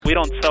We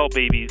don't sell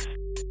babies.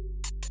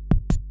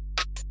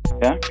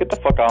 Yeah, get the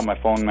fuck out of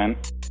my phone, man.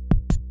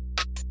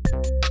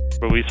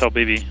 But we sell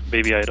baby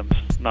items,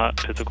 not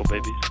physical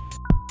babies.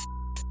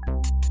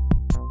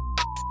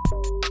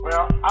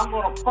 Well, I'm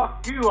gonna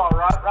fuck you, all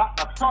right in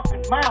the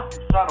fucking mouth,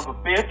 you son of a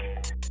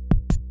bitch.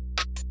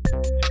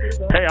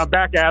 Hey, I'm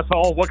back,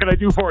 asshole. What can I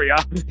do for you?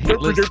 You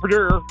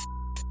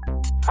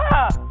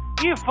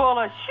full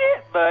of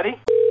shit, buddy.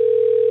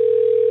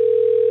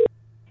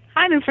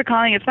 Hi, thanks for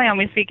calling. It's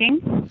Naomi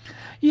speaking.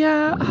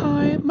 Yeah,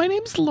 hi. My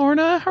name's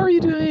Lorna. How are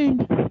you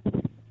doing?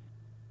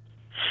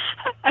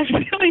 I'm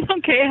feeling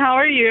okay. How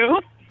are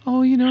you?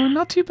 Oh,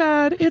 not too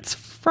bad. It's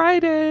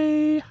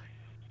Friday.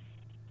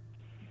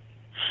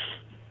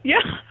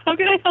 Yeah, how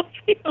can I help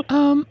you?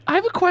 I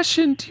have a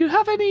question. Do you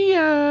have any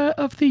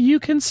of the You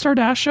Can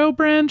Stardasho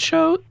brand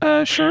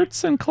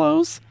shirts and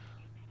clothes?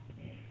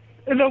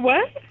 The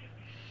what?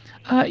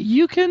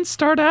 You Can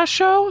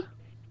Stardasho?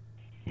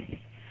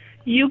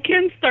 You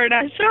Can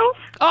Stardasho?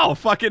 Oh,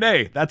 fucking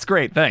A. That's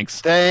great.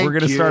 Thanks. Thank We're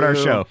going to start our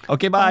show.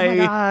 Okay, bye. Oh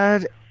my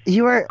God.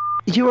 You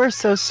are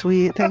so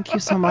sweet. Thank you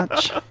so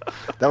much.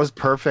 That was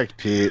perfect,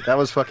 Pete. That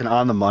was fucking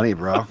on the money,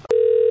 bro.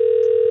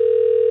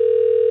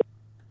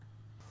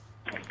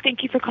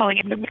 Thank you for calling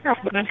in. I'm going to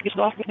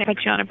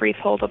put you on a brief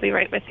hold. I'll be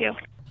right with you.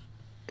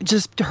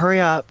 Just hurry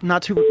up.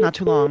 Not too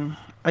long.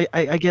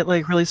 I get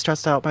like really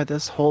stressed out by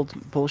this whole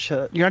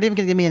bullshit. You're not even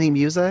gonna give me any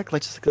music,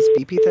 like just like this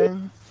beepy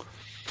thing.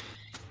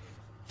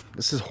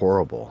 This is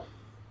horrible.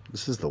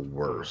 This is the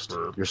worst.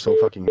 You're so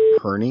fucking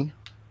herny.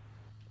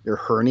 You're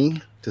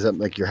herny. Does that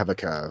like you have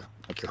like your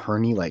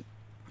herny like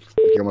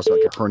you're almost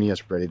like a hernia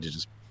is ready to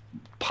just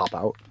pop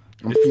out?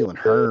 I'm feeling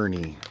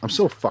herny. I'm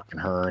so fucking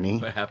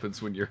herny. What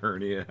happens when your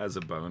hernia has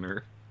a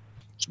boner?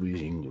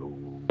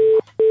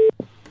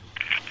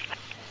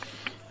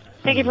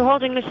 Thank you for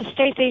holding. This is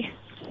Stacy.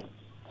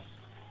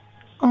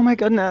 Oh my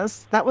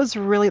goodness. That was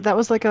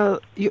like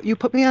you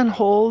put me on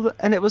hold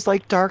and it was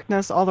like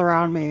darkness all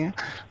around me.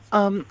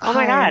 Oh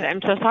my God,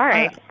 I'm so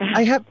sorry.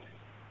 I have.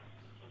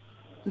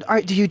 All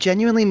right, do you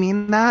genuinely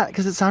mean that?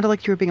 Because it sounded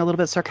like you were being a little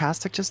bit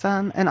sarcastic just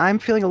then, and I'm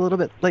feeling a little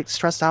bit like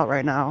stressed out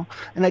right now.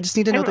 And I just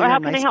need to know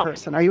that you're a nice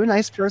person. Are you a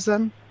nice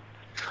person?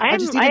 I am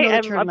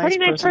a pretty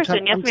nice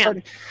person. Yes,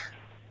 ma'am.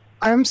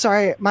 I'm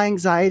sorry. My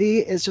anxiety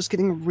is just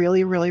getting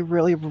really, really,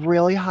 really,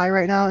 really high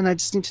right now, and I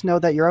just need to know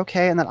that you're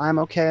okay, and that I'm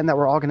okay, and that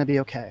we're all going to be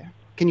okay.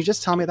 Can you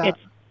just tell me that?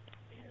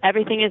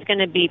 Everything is going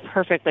to be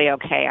perfectly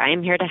okay. I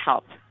am here to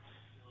help.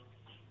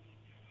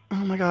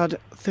 Oh my God,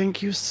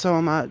 thank you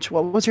so much.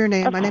 What was your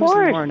name? Of My name is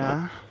course.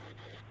 Lorna.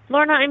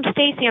 Lorna, I'm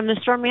Stacy. I'm the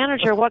store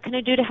manager. What can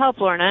I do to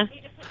help, Lorna?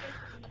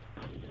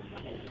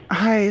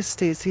 Hi,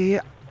 Stacy.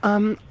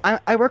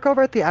 I work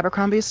over at the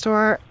Abercrombie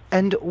store,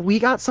 and we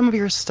got some of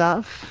your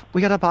stuff.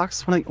 We got a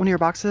box, one of your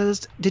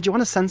boxes. Did you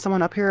want to send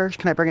someone up here, or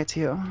can I bring it to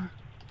you?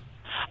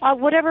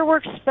 Whatever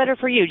works better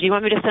for you. Do you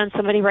want me to send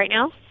somebody right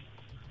now?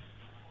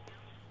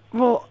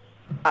 Well,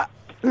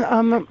 no,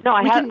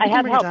 I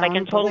have help. I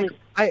can totally.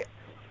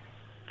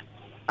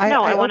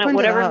 I want to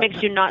whatever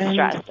makes you not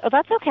stressed. Oh,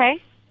 that's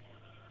okay.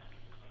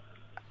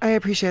 I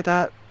appreciate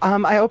that.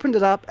 I opened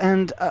it up,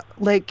 and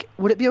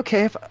would it be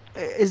okay if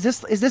is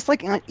this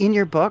like in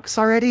your books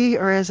already,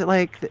 or is it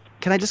like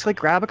can I just like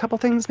grab a couple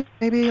things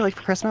maybe like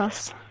for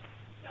Christmas?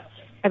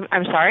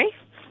 I'm sorry.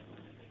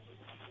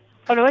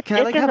 Oh no, it's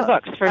in the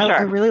books for sure.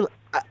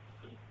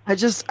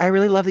 I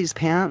really love these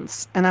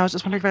pants, and I was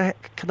just wondering if I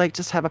could like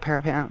just have a pair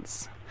of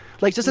pants,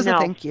 like just as a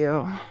thank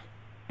you.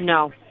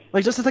 No.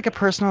 Like just as like a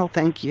personal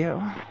thank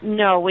you.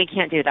 No, we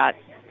can't do that.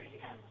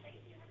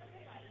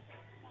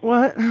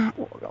 What?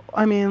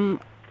 I mean,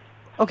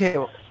 okay.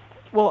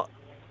 Well,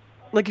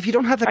 like if you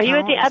don't have the. Are you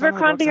at the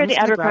Abercrombie or the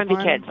Abercrombie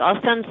Kids? I'll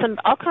send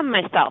some. I'll come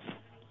myself.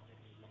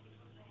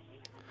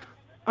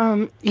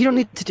 You don't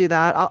need to do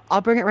that. I'll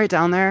bring it right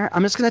down there.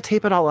 I'm just gonna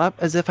tape it all up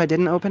as if I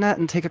didn't open it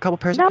and take a couple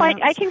pairs of pants.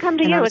 No, I can come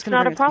to you. It's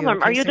not a problem.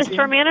 Okay, are you the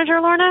store manager,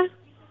 Lorna?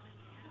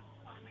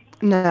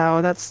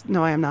 No,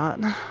 I am not.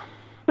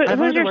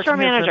 Who's your store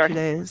manager? For a few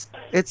days.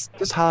 It's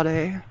just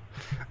holiday.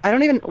 I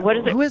don't even. What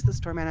is it? Who is the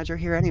store manager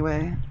here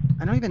anyway?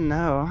 I don't even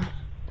know.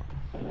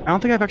 I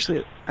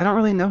don't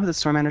really know who the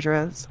store manager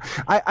is.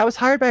 I was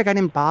hired by a guy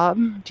named Bob.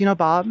 Do you know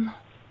Bob?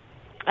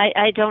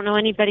 I don't know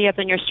anybody up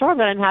in your store,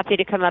 but I'm happy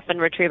to come up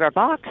and retrieve our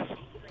box.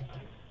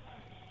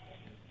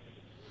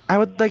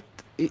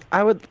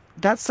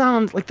 That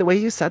sounds like the way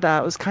you said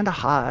that was kind of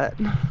hot.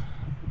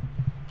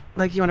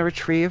 Like you want to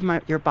retrieve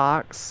your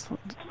box,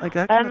 like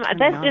that.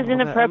 That is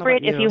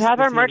inappropriate. If you have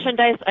our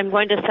merchandise, I'm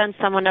going to send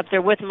someone up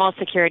there with mall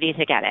security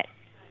to get it.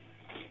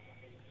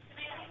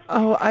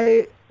 Oh,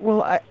 I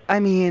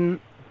mean,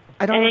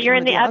 I don't. And you're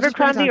in the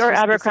Abercrombie or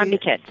Abercrombie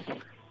Kids?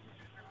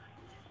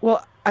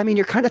 Well, I mean,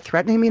 you're kind of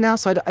threatening me now,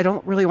 so I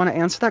don't really want to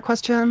answer that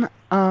question.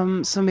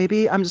 So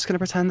maybe I'm just going to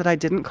pretend that I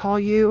didn't call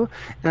you,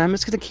 and I'm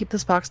just going to keep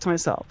this box to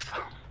myself.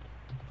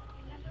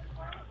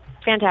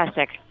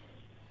 Fantastic.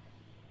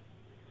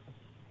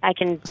 I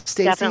can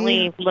Stacey,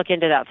 definitely look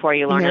into that for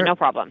you, Lorna. No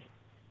problem.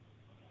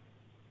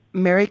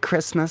 Merry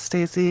Christmas,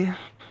 Stacy.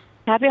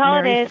 Happy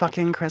holidays. Merry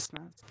fucking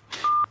Christmas.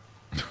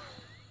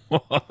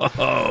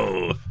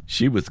 Whoa.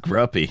 She was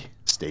grumpy.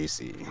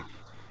 Stacy.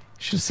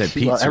 Should have said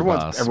pizza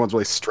boss. Everyone's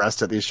really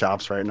stressed at these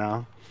shops right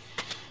now.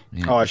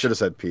 Yeah. Oh, I should have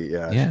said Pete.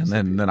 Yeah. Yeah,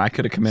 and then I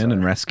could have come in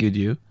and rescued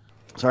you.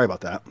 Sorry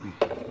about that.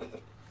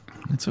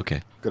 It's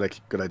okay.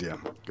 Good idea.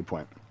 Good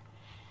point.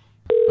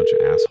 Bunch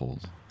of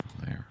assholes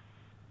there.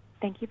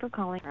 Thank you for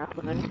calling our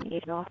Limited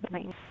Agent Office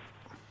Maintenance.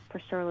 For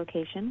store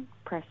location,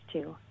 press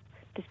 2.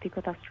 To speak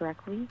with us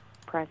directly,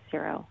 press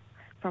 0.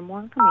 For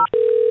more information...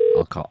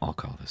 I'll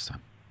call this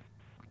time.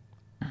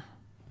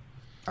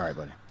 All right,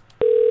 buddy.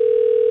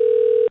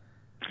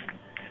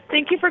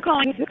 Thank you for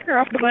calling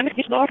the Limited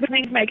Agent Office. My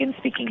name's Megan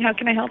speaking. How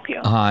can I help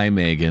you? Hi,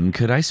 Megan.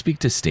 Could I speak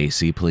to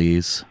Stacy,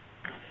 please?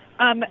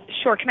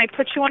 Sure. Can I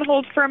put you on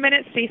hold for a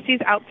minute? Stacy's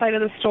outside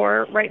of the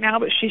store right now,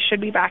 but she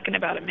should be back in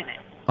about a minute.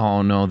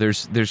 Oh, no.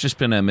 There's just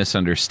been a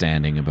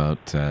misunderstanding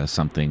about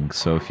something.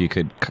 So if you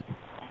could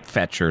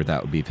fetch her,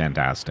 that would be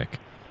fantastic.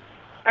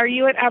 Are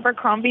you at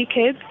Abercrombie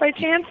Kids by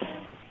chance?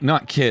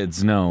 Not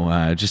kids,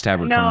 no. Just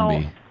Abercrombie.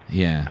 No.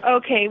 Yeah.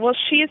 Okay. Well,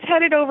 she is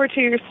headed over to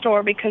your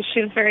store because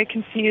she was very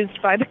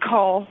confused by the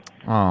call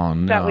Oh,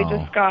 no. that we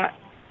just got.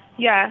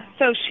 Yeah.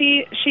 So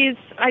she's.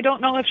 I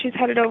don't know if she's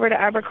headed over to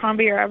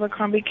Abercrombie or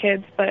Abercrombie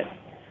Kids, but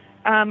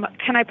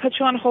can I put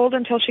you on hold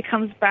until she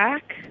comes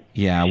back?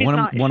 Yeah,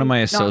 one of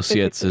my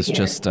associates is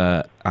just.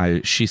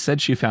 She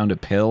said she found a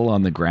pill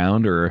on the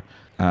ground or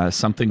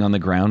something on the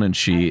ground, and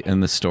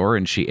in the store,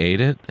 and she ate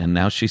it, and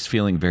now she's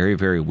feeling very,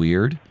 very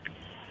weird.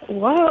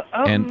 What?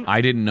 And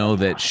I didn't know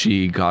that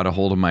she got a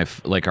hold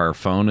of our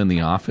phone in the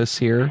office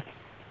here.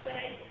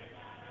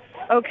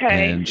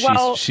 Okay. And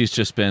well, she's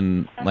just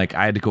been like,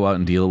 I had to go out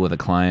and deal with a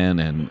client,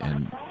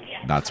 and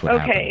that's what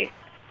happened. Okay.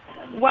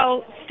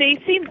 Well,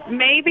 Stacy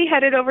may be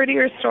headed over to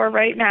your store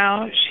right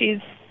now. She's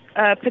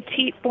a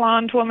petite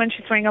blonde woman.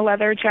 She's wearing a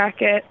leather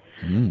jacket.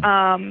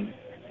 And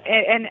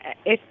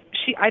if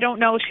I don't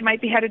know, she might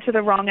be headed to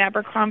the wrong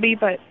Abercrombie,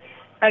 but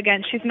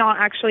again, she's not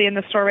actually in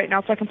the store right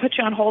now, so I can put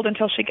you on hold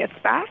until she gets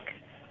back.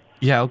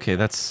 Yeah, okay,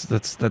 that's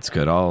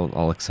good.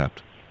 I'll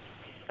accept.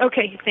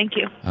 Okay, thank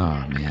you.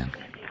 Oh man.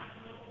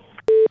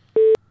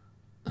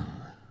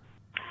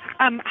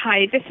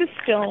 Hi, this is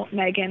still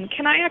Megan.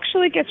 Can I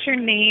actually get your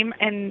name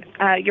and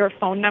your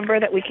phone number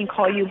that we can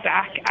call you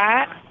back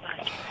at?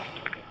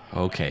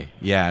 Okay,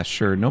 yeah,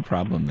 sure, no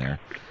problem there.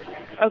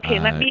 Okay,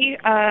 let me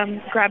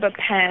grab a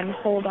pen.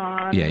 Hold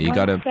on. Yeah, you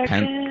got a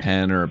second.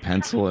 pen or a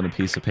pencil and a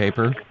piece of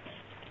paper?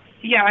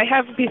 Yeah, I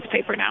have a piece of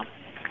paper now.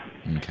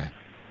 Okay.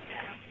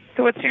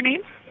 So what's your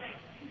name?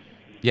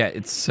 Yeah,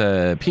 it's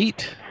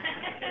Pete.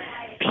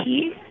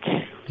 Pete?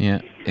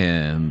 Yeah,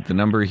 and the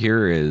number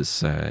here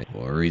is That's it.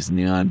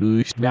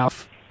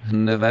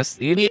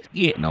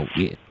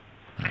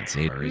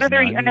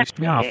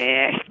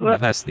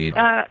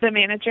 The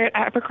manager at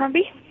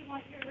Abercrombie?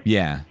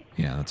 Yeah,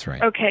 that's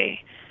right.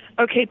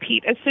 Okay,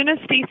 Pete. As soon as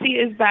Stacy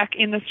is back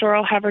in the store,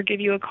 I'll have her give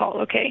you a call,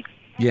 okay?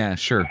 Yeah,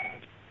 sure.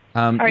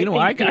 right,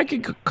 I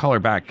could call her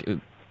back,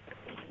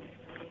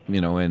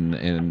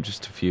 in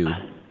just a few.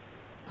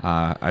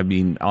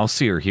 I'll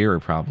see her here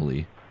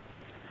probably.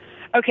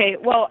 Okay,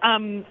 well,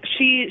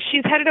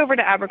 she's headed over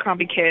to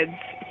Abercrombie Kids,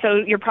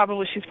 so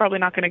she's probably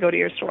not going to go to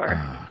your store.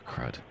 Oh,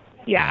 crud.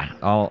 Yeah.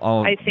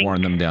 I'll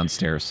warn them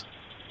downstairs.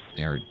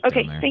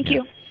 Okay, thank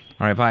you.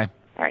 All right, bye.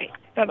 All right,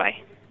 bye-bye.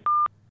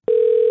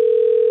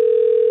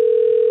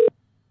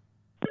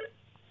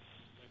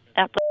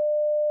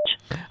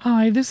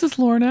 Hi, this is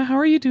Lorna. How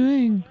are you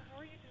doing?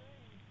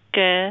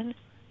 Good.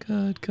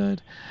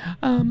 Good.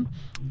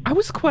 I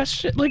was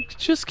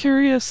just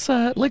curious,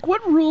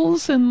 what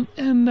rules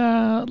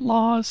and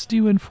laws do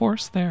you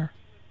enforce there?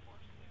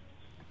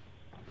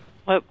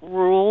 What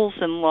rules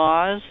and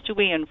laws do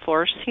we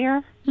enforce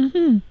here?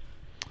 Mm-hmm.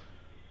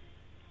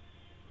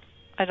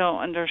 I don't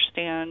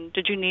understand.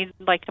 Did you need,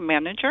 a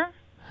manager?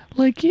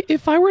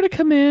 If I were to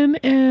come in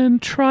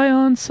and try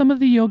on some of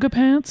the yoga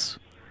pants,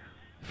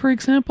 for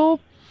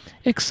example,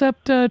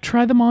 except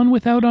try them on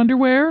without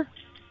underwear,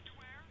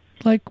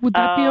 would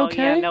that be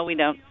okay? Yeah, no, we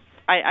don't.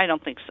 I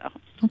don't think so.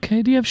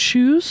 Okay, do you have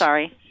shoes?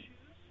 Sorry.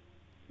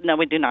 No,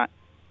 we do not.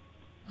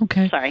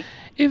 Okay. Sorry.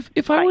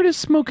 If I were to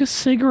smoke a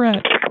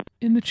cigarette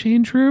in the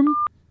change room...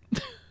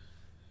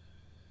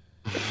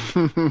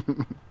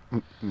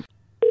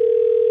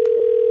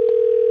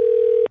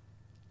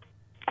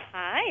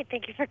 Hi,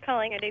 thank you for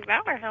calling a new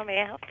Bauer. How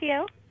may I help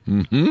you?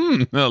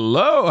 Mm-hmm.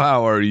 Hello,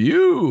 how are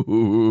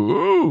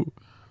you?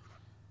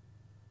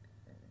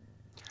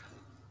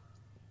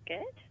 Good.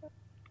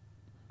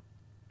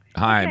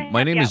 Hi,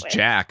 my name is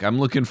Jack. I'm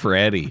looking for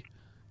Eddie.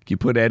 Can you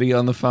put Eddie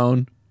on the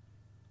phone?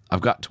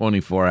 I've got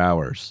 24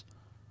 hours.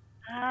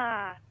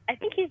 I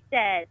think he's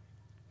dead.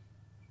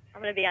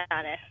 I'm going to be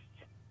honest.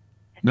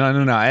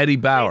 No. Eddie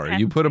Bauer.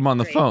 You put him on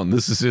the phone.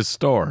 This is his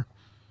store.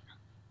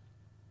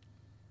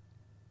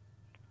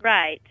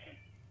 Right.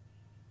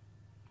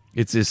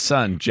 It's his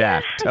son,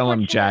 Jack. Tell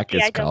him Jack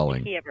is calling. I don't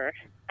think he ever,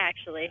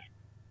 actually.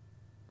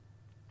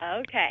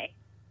 Okay.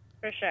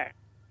 For sure.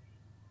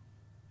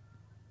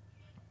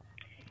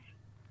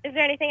 Is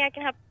there anything I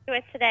can help you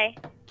with today?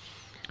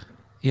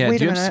 Yeah, Wait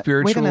do a you have minute, wait a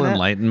spiritual minute.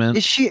 enlightenment?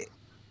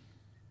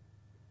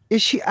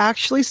 Is she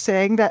actually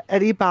saying that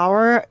Eddie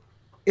Bauer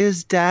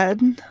is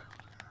dead?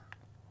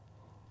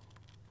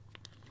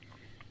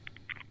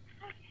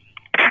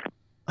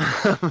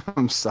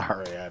 I'm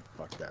sorry, I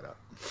fucked that up.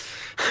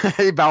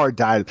 Eddie Bauer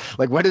died.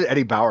 Like, when did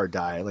Eddie Bauer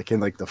die? Like in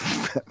like the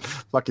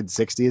fucking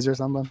 60s or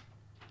something?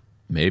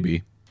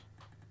 Maybe.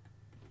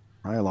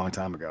 Probably a long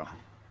time ago.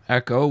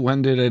 Echo,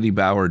 when did Eddie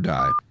Bauer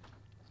die?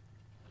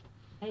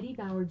 Eddie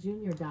Bauer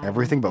Jr. died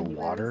Everything on but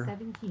February water?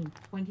 17th,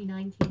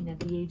 2019 at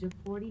the age of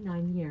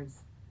 49 years.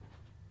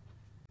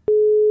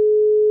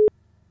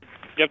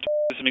 You have to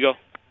listen to go.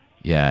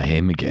 Yeah, hey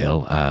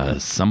Miguel.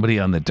 Somebody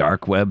on the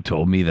dark web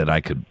told me that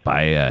I could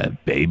buy a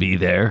baby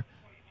there.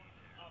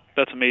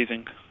 That's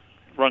amazing.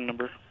 Wrong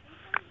number.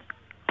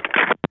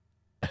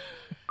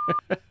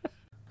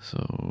 So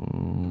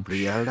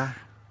Briella.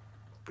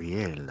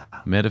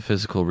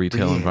 Metaphysical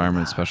retail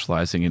environment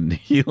specializing in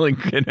healing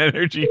and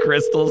energy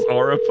crystals,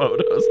 aura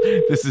photos.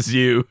 This is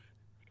you.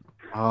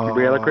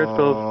 Briella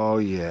Crystals. Oh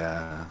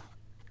yeah.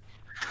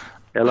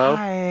 Hello?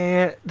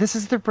 Hi, this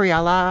is the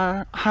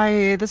Briella.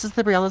 Hi, this is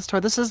the Briella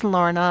store. This is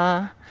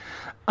Lorna.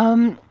 Hi,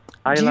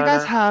 do you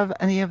guys Lorna. have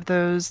any of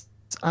those?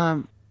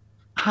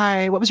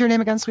 Hi, what was your name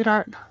again,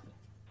 sweetheart?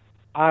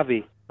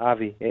 Avi,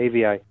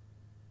 AVI.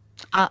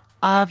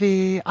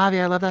 Avi,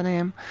 I love that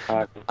name.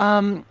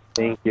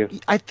 Thank you.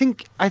 I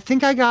think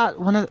I got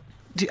one of.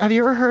 Have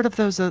you ever heard of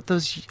those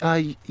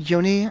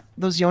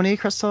yoni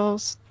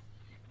crystals?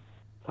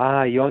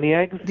 Yoni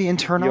eggs. The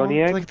internal,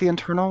 Yoni eggs? like the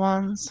internal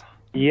ones.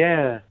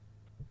 Yeah.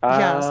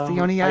 Yes, the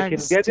yoni I can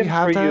eggs. get Do you them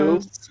have for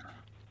those?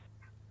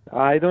 you.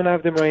 I don't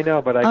have them right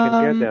now, but I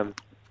can get them.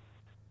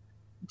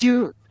 Do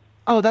you?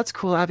 Oh, that's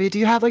cool, Abby. Do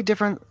you have like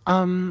different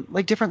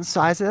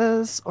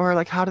sizes, or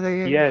like how do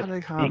they? Yes, How do they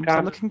he come? 'Cause I'm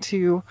comes- looking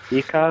to.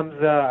 It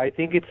comes, I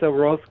think it's a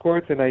rose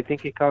quartz, and I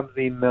think it comes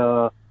in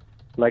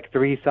like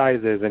 3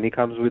 sizes, and it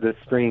comes with a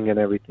string and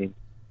everything.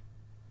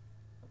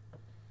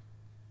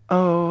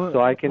 Oh,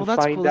 So I can well,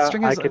 that's find cool. The out-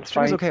 string I is, can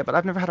string is find- okay, but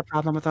I've never had a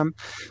problem with them.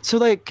 So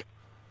like,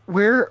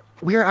 we're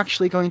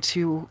actually going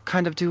to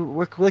kind of do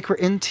we're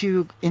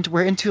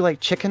into like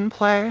chicken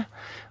play.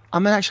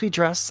 I'm gonna actually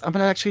dress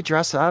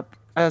up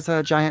as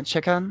a giant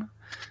chicken.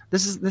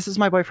 This is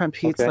my boyfriend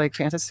Pete's Okay. like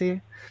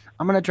fantasy.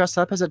 I'm gonna dress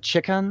up as a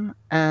chicken,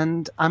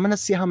 and I'm gonna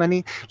see how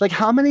many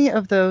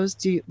of those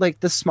do you like,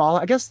 the small,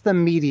 I guess the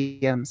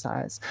medium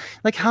size.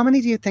 Like, how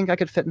many do you think I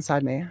could fit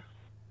inside me?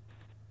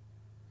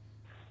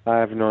 I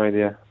have no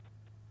idea.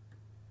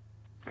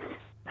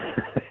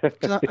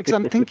 Because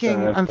I'm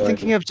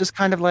thinking of just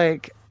kind of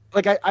like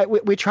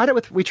we tried it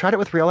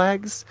with real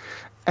eggs,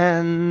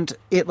 and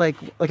it like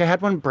I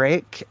had one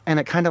break, and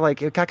it kind of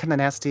like it got kind of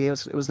nasty.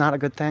 It was not a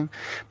good thing.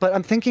 But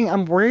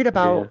I'm worried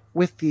about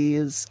with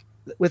these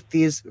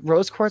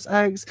rose quartz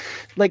eggs.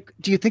 Like,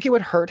 do you think it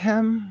would hurt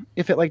him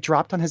if it like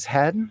dropped on his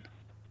head,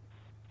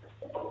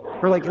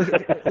 or like do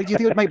you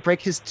think it might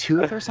break his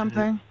tooth or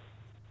something?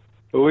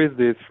 Who is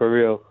this for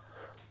real?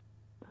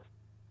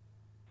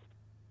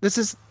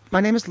 My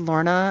name is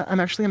Lorna.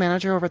 I'm actually a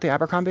manager over at the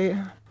Abercrombie.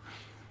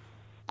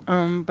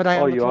 But I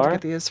am you looking to are?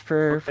 get these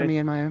for me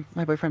and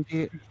my boyfriend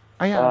Pete.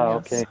 I am.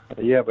 Oh, yes.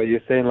 okay. Yeah, but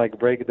you're saying like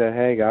break the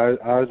egg.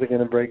 How is it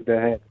gonna break the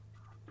egg?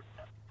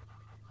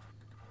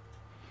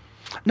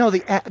 No,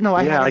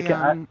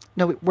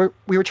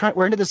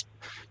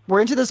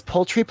 we're into this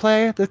poultry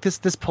play,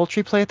 this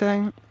poultry play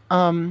thing.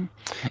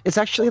 It's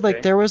actually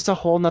like there was a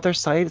whole nother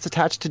site. It's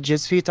attached to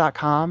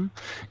jizzfeet.com.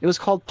 It was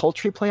called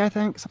Poultry Play, I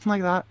think, something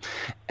like that.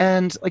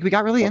 And like we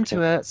got really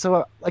into it.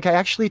 So like I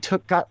actually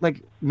got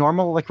like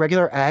normal, like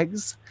regular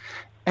eggs.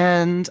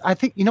 And I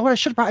think, you know what,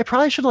 I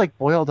probably should like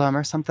boil them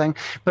or something.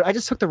 But I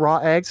just took the raw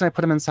eggs and I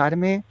put them inside of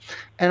me.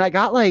 And I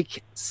got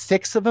like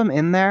 6 of them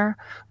in there.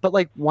 But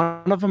like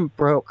one of them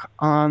broke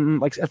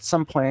like at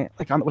some point,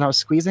 like when I was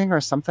squeezing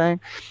or something.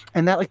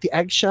 And that like the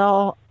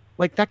eggshell,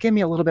 like that gave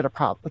me a little bit of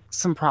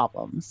some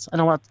problems. I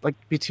don't want to like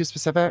be too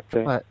specific,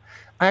 but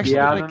I actually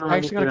I got a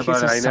case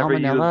of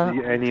salmonella. Never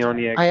used any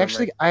Yoni eggs.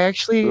 I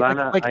actually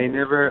Lana, like, I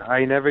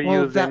never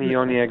used any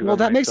Yoni eggs. Well, on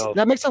that myself.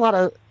 makes a lot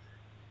of.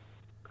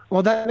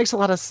 Well, that makes a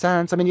lot of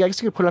sense. I mean, I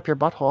guess you could put it up your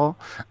butthole.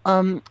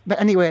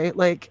 But anyway,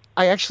 like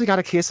I actually got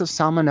a case of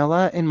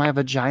salmonella in my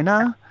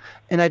vagina,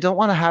 and I don't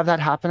want to have that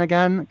happen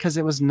again because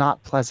it was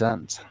not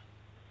pleasant.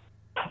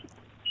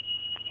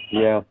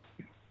 Yeah.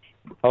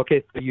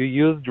 Okay, so you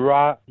used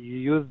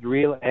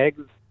real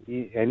eggs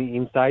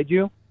inside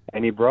you,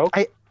 and it broke.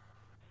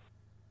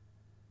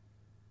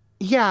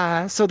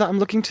 Yeah, so that I'm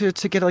looking to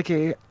get like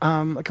a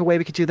way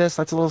we could do this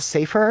that's a little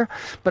safer.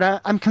 But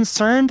I'm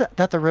concerned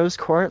that the rose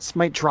quartz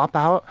might drop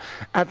out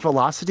at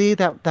velocity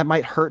that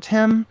might hurt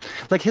him.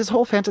 Like his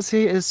whole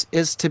fantasy is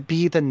to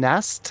be the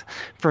nest,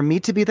 for me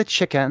to be the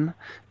chicken,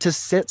 to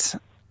sit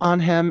on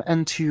him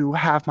and to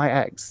have my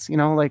eggs. You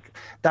know, like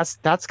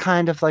that's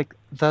kind of like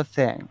the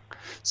thing.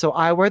 So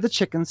I wear the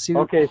chicken suit.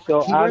 Okay,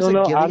 so He I wears don't a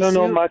know. I ghillie don't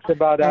know suit, much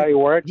about how and it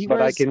works, he but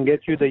I wears- can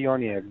get you the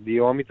Yoni eggs. Do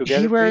you want me to get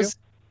he it wears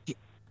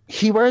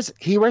he wears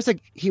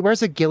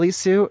a ghillie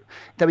suit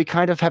that we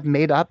kind of have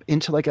made up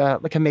into like a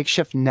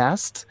makeshift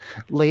nest,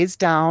 lays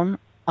down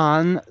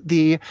on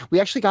the. We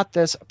actually got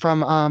this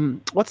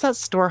from what's that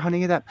store,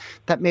 honey, that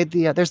made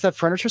the there's that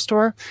furniture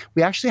store.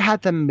 We actually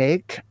had them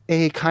make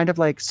a kind of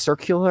like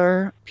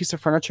circular piece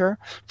of furniture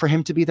for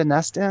him to be the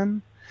nest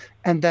in,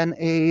 and then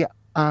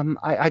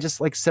I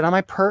just like sit on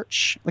my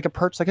perch like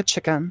a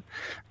chicken.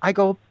 I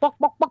go buck,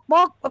 buck, buck,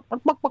 buck, buck,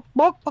 buck, buck, buck,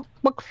 buck, buck,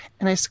 buck,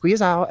 and I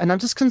squeeze out. And I'm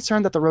just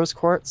concerned that the rose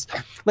quartz,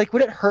 like,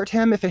 would it hurt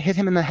him if it hit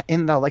him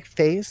in the like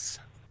face?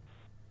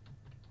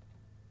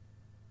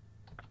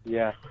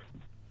 Yeah.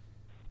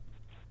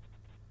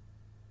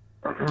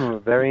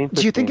 Very interesting.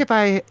 Do you think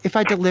if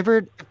I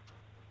delivered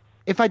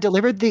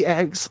the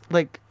eggs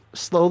like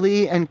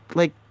slowly and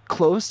like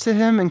close to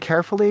him and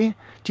carefully,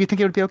 do you think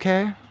it would be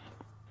okay?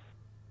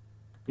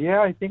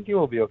 Yeah, I think you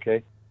will be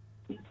okay.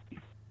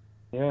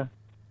 Yeah.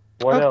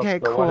 What okay,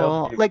 else? So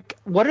cool. Like,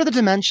 what are the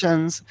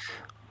dimensions?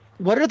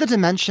 What are the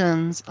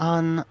dimensions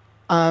on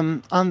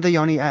the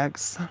yoni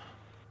eggs?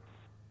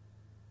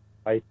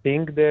 I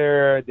think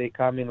they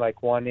come in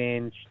like 1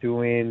 inch,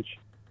 2 inch,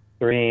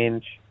 3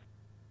 inch,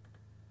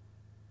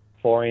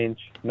 4 inch.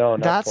 No,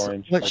 not That's 4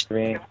 inch. what Like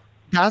 3 inch.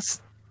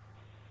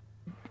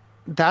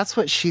 That's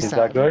what she Is said.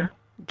 that good?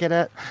 Get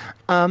it?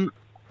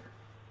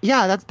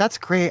 Yeah, that's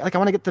great. Like, I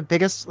want to get the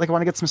biggest. Like, I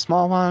want to get some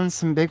small ones,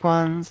 some big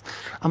ones.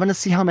 I'm gonna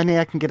see how many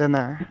I can get in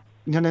there.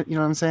 You know what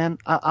I'm saying?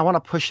 I want to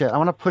push it. I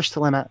want to push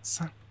the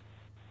limits.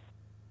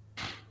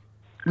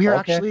 We are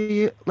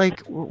actually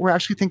like we're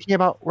actually thinking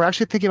about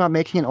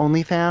making an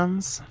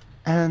OnlyFans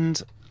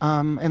and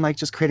like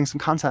just creating some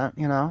content.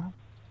 You know.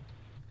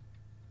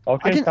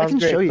 Okay, I can sounds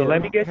great. show you. So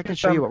let me get I can you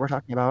show some... you what we're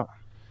talking about.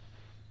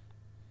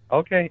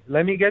 Okay,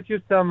 let me get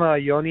you some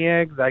yoni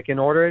eggs. I can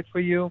order it for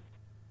you.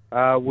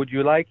 Would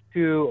you like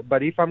to?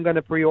 But if I'm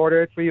gonna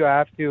pre-order it for you, I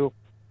have to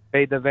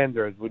pay the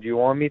vendors. Would you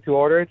want me to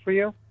order it for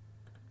you?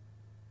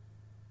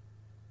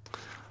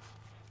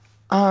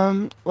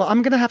 Well,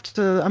 I'm gonna have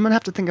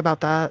to think about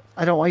that.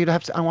 I don't want you to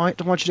have to. I don't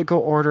want you to go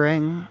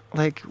ordering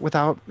like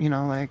without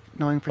like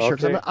knowing for sure.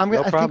 'Cause Okay, I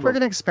think we're problem.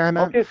 gonna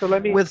experiment Okay, so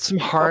let me with some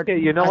hard. Okay,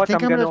 you know what? I'm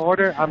gonna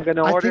order. I'm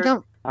gonna I order.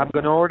 think I'm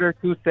gonna order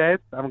 2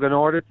 sets. I'm gonna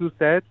order 2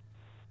 sets.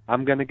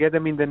 I'm gonna get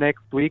them in the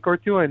next week or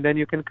 2, and then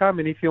you can come.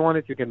 And if you want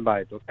it, you can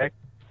buy it. Okay.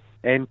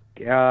 And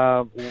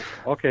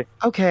okay.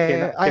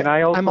 Okay. Can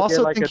I also I'm also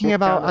get, like, a thinking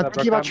about. discount I'm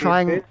thinking about Abercrombie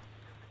trying.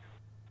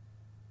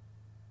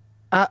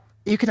 fit?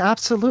 You can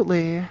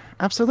absolutely.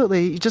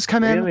 You just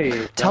come in. Really?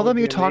 That Tell would them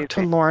you be talked to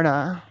amazing.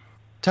 Lorna.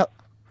 Tell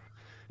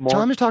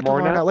them you talked to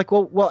Lorna? Lorna. Like,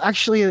 well,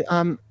 actually,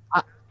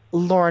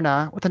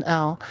 Lorna with an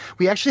L.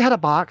 We actually had a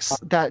box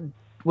that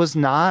was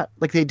not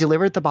like they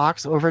delivered the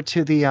box over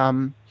to the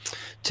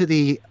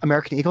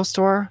American Eagle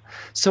store.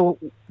 So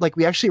like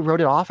we actually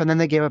wrote it off and then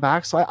they gave it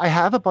back. So I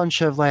have a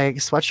bunch of like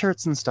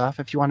sweatshirts and stuff.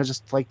 If you want to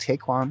just like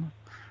take one,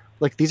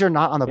 like these are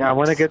not on the box. Yeah, I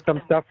want to get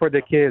some stuff for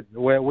the kids.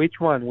 Which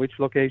one? Which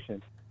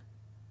location?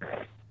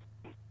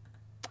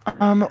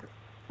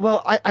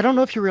 Well, I don't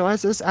know if you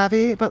realize this,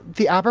 Avi, but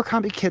the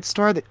Abercrombie Kids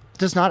store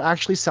does not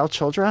actually sell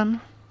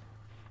children.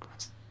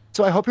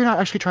 So I hope you're not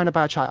actually trying to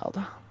buy a child.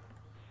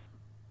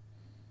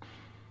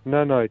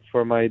 No, it's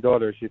for my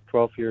daughter. She's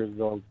 12 years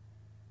old.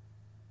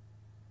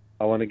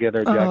 I want to get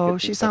her jacket. Oh,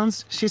 and she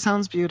stuff.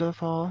 sounds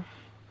beautiful.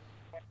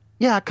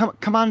 Yeah,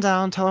 come on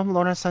down. Tell them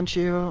Lorna sent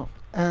you,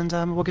 and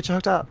we'll get you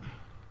hooked up.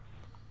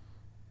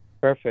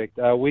 Perfect.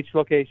 Which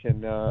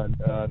location?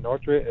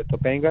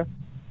 Topanga?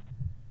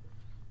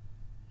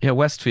 Yeah,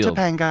 Westfield.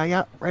 Topanga,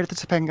 yeah, right at the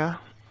Topanga.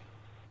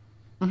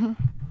 Mm-hmm.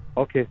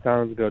 Okay,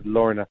 sounds good,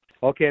 Lorna.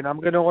 Okay, and I'm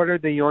gonna order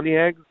the yoni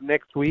eggs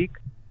next week,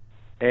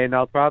 and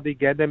I'll probably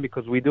get them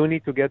because we do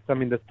need to get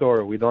some in the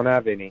store. We don't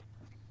have any,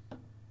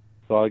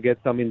 so I'll get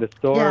some in the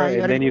store,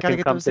 and then you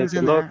can come take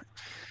a look.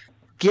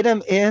 Get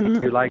them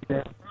in. You like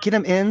that? Get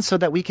them in so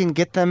that we can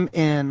get them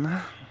in.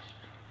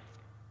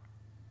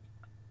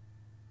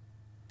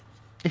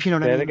 If you know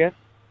what Say I it mean. again?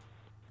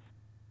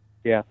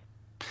 Yeah.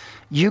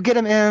 You get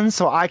them in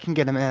so I can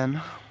get them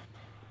in.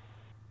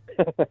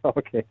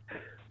 Okay.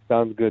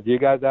 Sounds good. You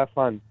guys have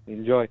fun.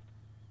 Enjoy.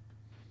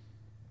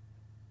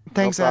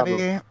 Thanks, No problem.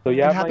 Abby. So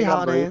you and have happy my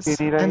number. holidays. If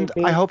you need And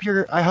anything, I hope your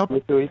you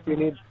too, if you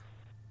need.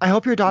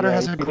 daughter Yeah,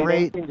 has a if you need great.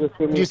 anything, just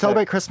give me Do you a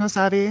celebrate text. Christmas,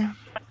 Abby? Do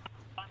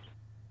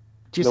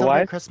you The celebrate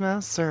what?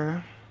 Christmas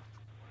or?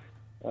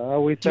 We Do you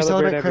celebrate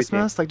celebrate everything.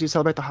 Christmas? Like, do you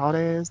celebrate the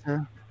holidays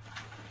or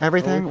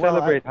everything? We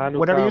celebrate Well, Hanukkah.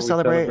 whatever you we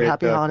celebrate,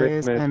 happy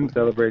holidays, Christmas, and we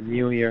celebrate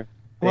New Year.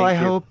 well, Thank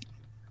I you. hope.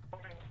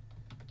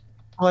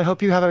 Well, I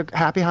hope you have a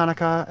happy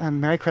Hanukkah and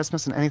Merry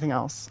Christmas and anything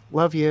else.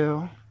 Love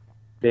you.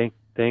 Thank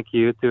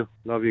you. You too.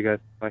 Love you guys.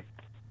 Bye.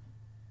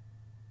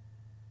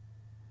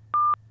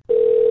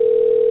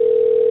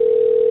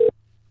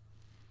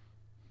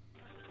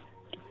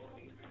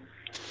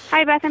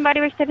 Hi, Bath and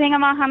Body Works Topanga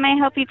Mall. How may I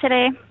help you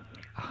today?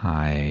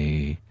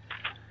 Hi.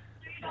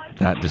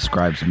 That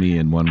describes me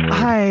in one word.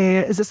 Hi,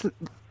 is this?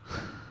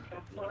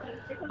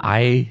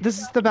 This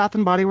is the Bath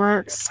and Body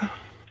Works.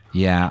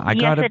 Yeah, I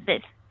got Yes, it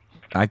is.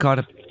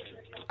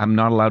 I'm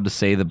not allowed to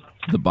say the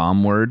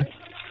bomb word.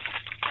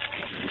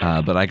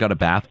 but I got a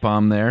bath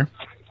bomb there.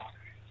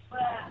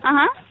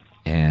 Uh-huh.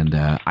 And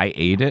I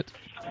ate it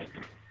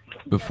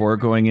before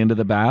going into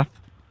the bath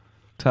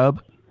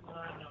tub.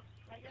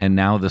 And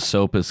now the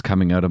soap is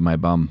coming out of my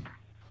bum.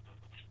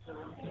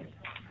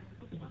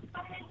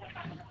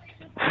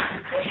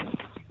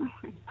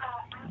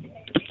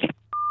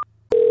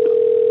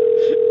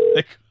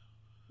 I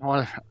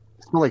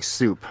smell like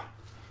soup.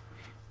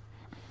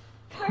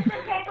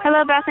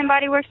 Hello, Bath and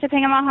Body Works,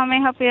 Topanga Mall. How may I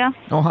help you?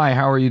 Oh, hi.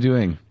 How are you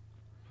doing?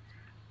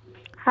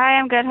 Hi,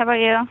 I'm good. How about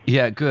you?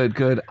 Yeah,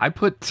 good. I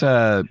put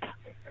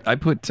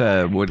what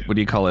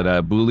do you call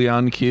it?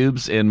 Bouillon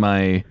cubes in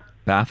my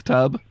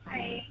bathtub,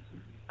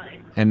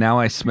 and now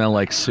I smell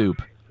like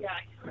soup.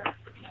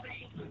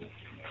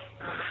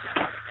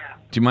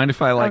 Do you mind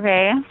if I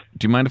Okay.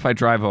 Do you mind if I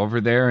drive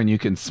over there and you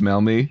can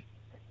smell me,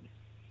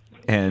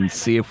 and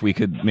see if we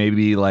could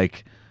maybe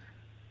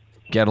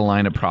get a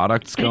line of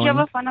products Did going? you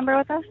have a phone number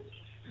with us?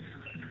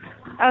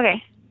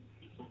 Okay.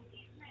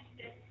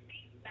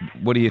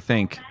 What do you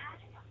think?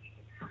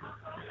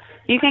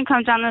 You can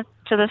come down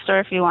to the store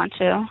if you want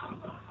to.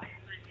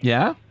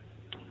 Yeah?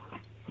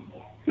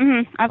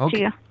 Up Okay. to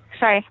you.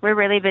 Sorry, we're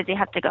really busy.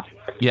 Have to go.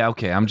 Yeah,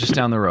 okay. I'm just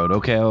down the road.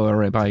 Okay, all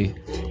right, bye.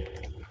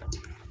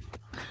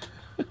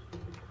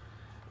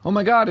 Oh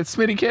my God, it's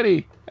Smitty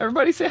Kitty.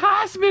 Everybody say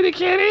hi, Smitty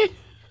Kitty.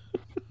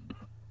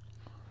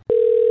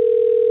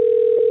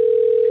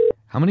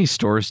 How many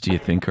stores do you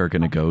think are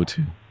going to go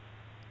to?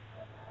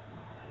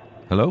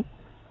 Hello?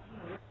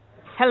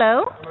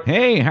 Hello?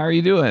 Hey, how are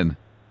you doing?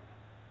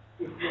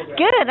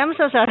 Good. I'm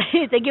so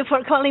sorry. Thank you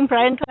for calling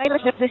Brian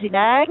Tyler's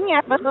necesidad.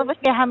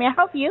 How may I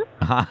help you?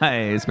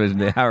 Hi,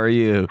 Smitty. How are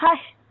you? Hi.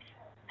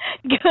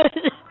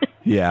 Good.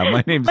 Yeah,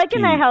 my name's What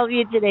can I Pete. help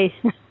you today?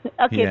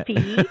 Okay, Yeah.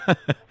 Pete.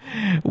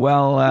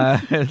 Well,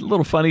 a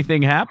little funny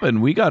thing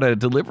happened. We got a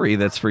delivery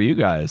that's for you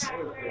guys.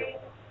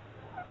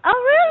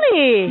 Oh,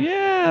 really?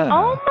 Yeah.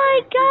 Oh,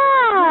 my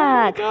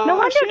God. No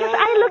wonder, because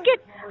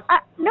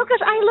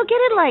I look at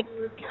it like,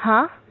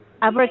 huh?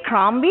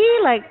 Abercrombie?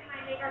 Like,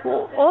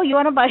 oh, you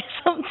want to buy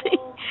something?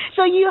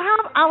 So you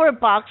have our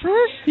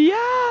boxes? Yeah.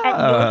 At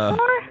your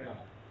store?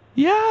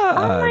 Yeah.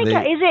 Oh my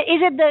God! Is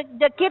it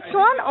the kids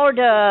one or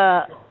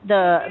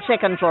the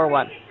second floor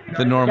one?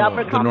 The normal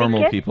Abercrombie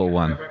kit? people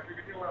one.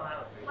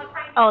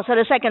 Oh, so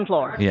the second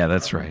floor. Yeah,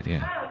 that's right.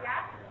 Yeah.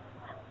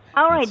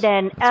 All right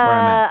then. where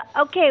I'm at.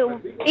 Okay.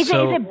 Is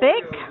it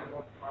big?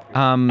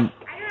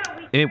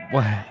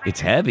 It's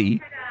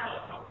heavy.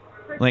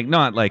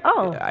 Not like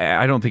Oh.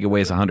 I don't think it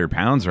weighs 100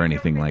 pounds or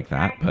anything like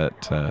that,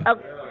 but.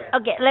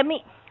 Okay. Let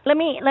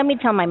me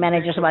tell my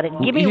managers about it.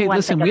 Give me Hey, one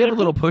listen, second. we have a Okay,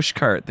 little push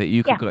cart that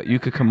you could you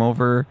could come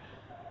over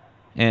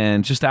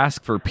and just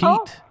ask for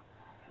Pete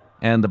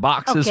and the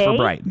boxes for Okay.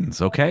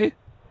 Brighton's, okay?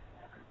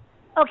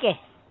 Okay.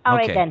 All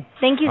right Okay. then.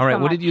 Thank you All right, so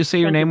much. what did you say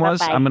your Thank name was?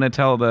 Bye-bye. I'm going to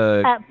tell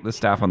the Uh,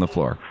 staff on the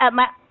floor.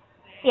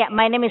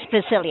 My name is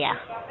Priscilla.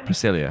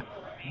 Priscilla,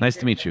 nice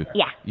to meet you.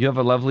 Yeah. You have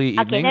a lovely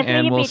Okay, evening, nice to meet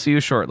and you, we'll Pete. see you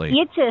shortly.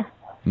 You too.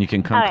 And you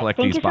can come All right, collect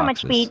thank these you so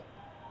much, boxes. Pete.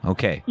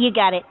 Okay. You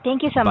got it.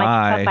 Thank you so Bye.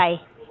 much. Bye-bye.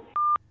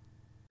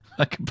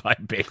 I can buy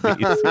babies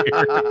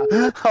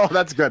here. Oh,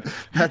 that's good.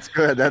 That's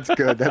good.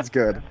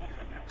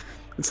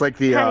 It's like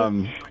the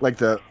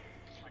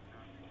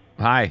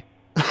Hi.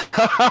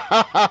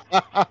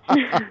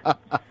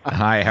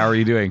 Hi, how are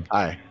you doing?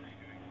 Hi.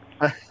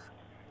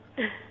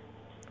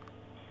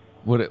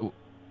 Who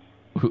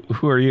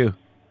are you?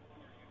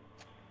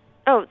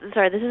 Oh,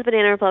 sorry. This is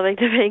Banana Republic,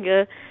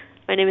 Topanga.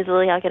 My name is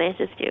Lily. How can I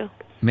assist you?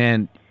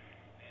 Man,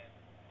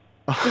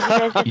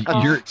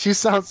 she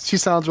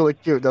sounds really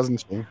cute,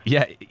 doesn't she?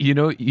 yeah,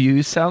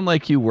 you sound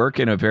like you work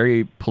in a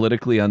very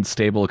politically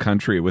unstable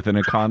country with an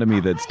economy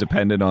that's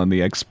dependent on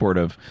the export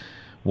of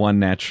one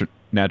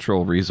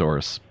natural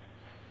resource.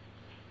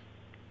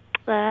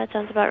 That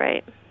sounds about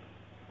right.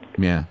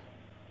 Yeah.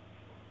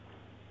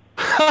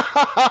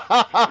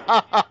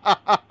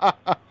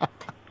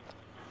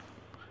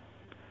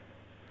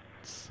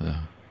 So,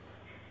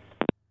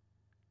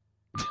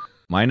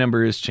 my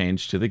number is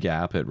changed to the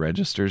Gap. It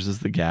registers as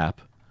the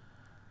Gap.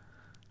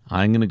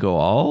 I'm going to go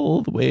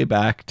all the way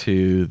back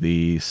to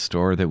the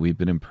store that we've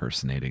been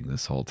impersonating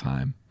this whole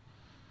time.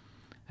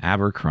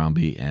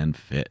 Abercrombie and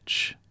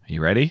Fitch. Are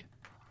you ready?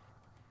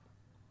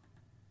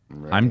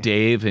 I'm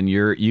Dave, and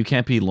you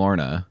can't be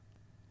Lorna.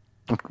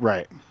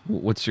 Right.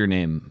 What's your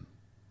name?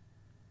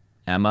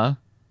 Emma?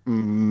 I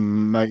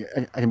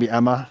can be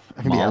Emma.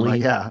 I can Molly?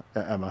 be Emma.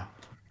 Yeah, Emma.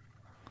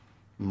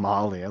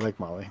 Molly. I like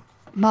Molly.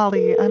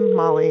 Molly, I'm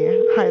Molly.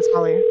 Hi, it's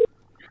Molly.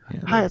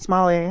 Hi, it's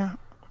Molly.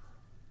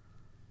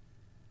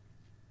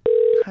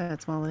 Hi,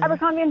 it's Molly.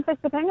 Abercrombie and Fitch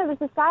Topanga, this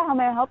is Sky. How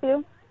may I help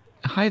you?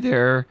 Hi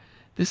there.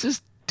 This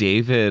is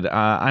David.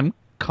 I'm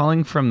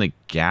calling from the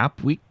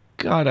Gap. We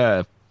got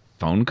a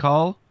phone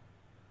call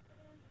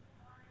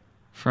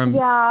from...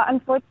 Yeah,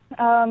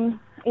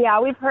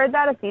 yeah, we've heard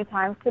that a few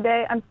times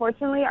today.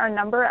 Unfortunately, our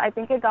number, I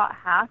think it got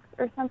hacked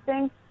or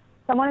something.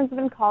 Someone has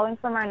been calling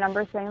from our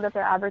number saying that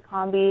they're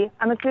Abercrombie.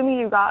 I'm assuming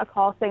you got a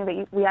call saying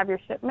that we have your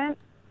shipment,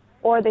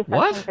 or they said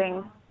What?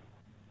 something.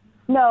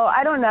 No,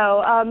 I don't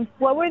know.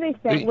 What were they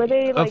saying? Were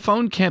they A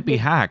phone can't be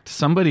hacked.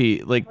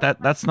 Somebody like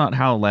that's not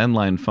how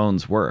landline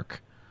phones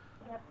work.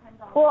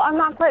 Well, I'm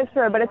not quite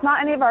sure, but it's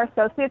not any of our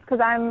associates because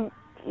I'm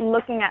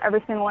looking at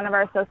every single one of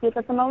our associates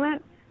at the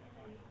moment.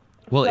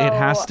 Well, So, it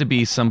has to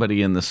be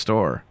somebody in the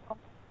store,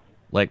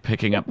 like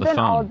picking up the It's been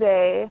all phone.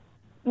 day.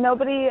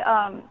 Nobody.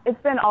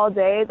 It's been all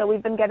day that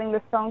we've been getting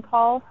this phone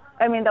call.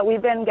 I mean, that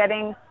we've been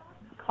getting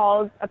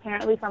calls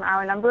apparently from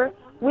our number.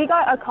 We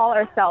got a call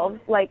ourselves.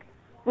 Like,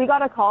 we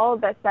got a call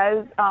that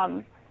says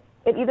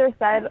it either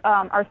said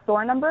our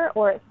store number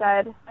or it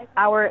said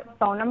our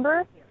phone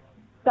number.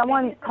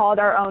 Someone called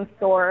our own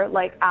store,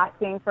 like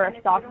asking for a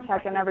stock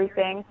check and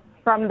everything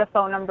from the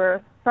phone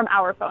number, from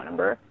our phone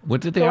number.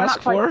 What did they So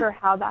ask we're not quite for? sure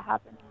how that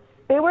happened.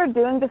 They were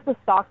doing just a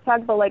stock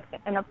check, but like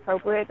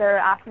inappropriate. They're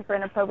asking for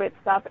inappropriate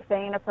stuff,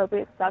 saying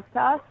inappropriate stuff to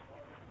us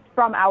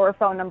from our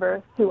phone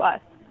number to us.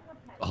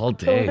 All So we've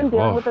day. been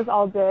dealing Whoa. with this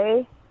all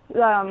day.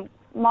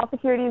 Mall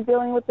security is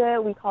dealing with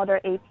it. We called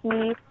our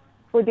AP.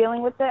 We're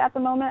dealing with it at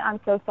the moment. I'm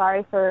so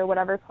sorry for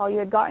whatever call you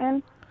had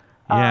gotten.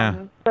 Yeah.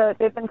 But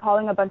they've been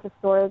calling a bunch of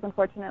stores,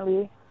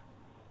 unfortunately.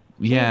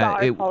 Yeah,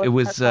 got it our call-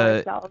 was. our call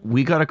ourselves.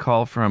 We got a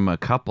call from a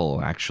couple.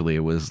 Actually, it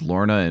was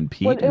Lorna and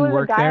Pete Well, it who was a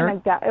worked guy there. and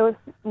a gal. It was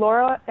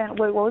Laura and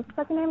wait, what was the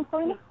second name?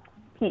 Corina?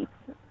 Pete,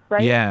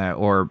 right? Yeah,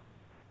 or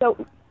So,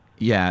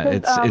 yeah, 'cause, it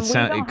we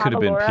don't could have have a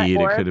been Laura Pete.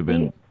 It or a could have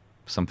been Pete.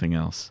 something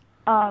else.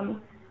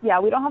 Yeah,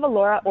 we don't have a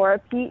Laura or a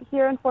Pete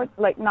here.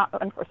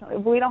 Unfortunately,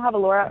 we don't have a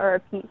Laura or a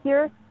Pete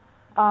here.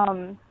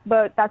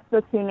 But that's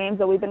the two names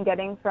that we've been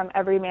getting from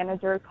every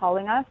manager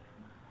calling us,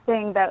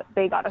 saying that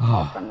they got a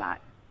call from that.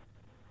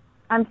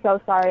 I'm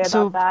so sorry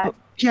about that.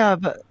 Yeah,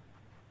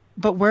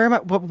 but where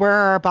are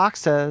our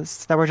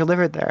boxes that were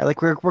delivered there?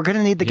 Like we're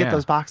gonna need to get Yeah.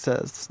 those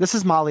boxes. This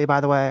is Molly,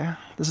 by the way.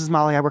 This is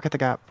Molly. I work at the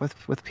Gap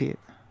with Pete.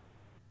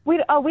 We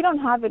don't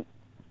have it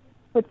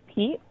with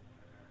Pete.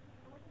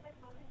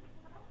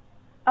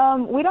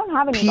 We don't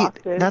have any Pete,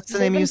 boxes. that's the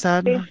name you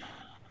said?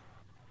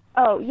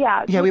 Oh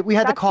yeah. Yeah, we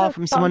had the that's call the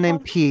from someone phone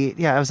named Pete.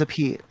 Yeah, it was a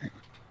Pete.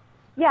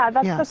 Yeah,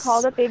 that's Yes. the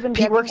call that they've been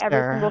Pete getting works every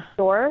there. single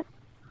store.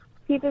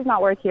 Pete does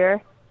not work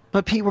here.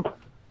 But Pete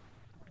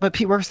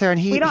works there, and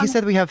We he don't-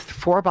 said we have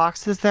 4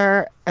 boxes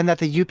there, and that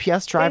the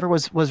UPS driver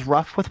was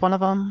rough with one of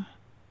them.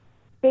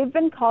 They've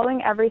been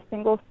calling every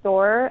single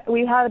store.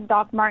 We've had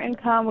Doc Martin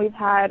come. We've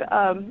had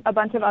a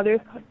bunch of other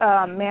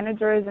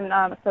managers and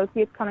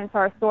associates come into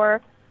our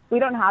store. We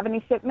don't have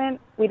any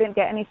shipment. We didn't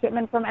get any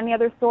shipment from any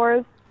other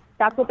stores.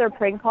 That's what they're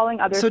prank calling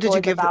other So did you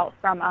stores give about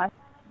from us.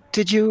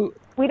 Did you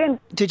We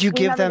didn't. did you we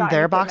give never them got their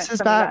any shipment boxes from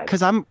you back? guys.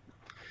 Because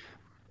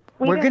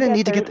We we're didn't gonna get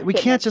need to their get. We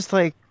shipment. can't just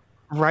like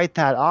write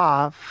that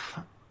off.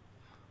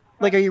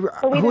 Like, are you?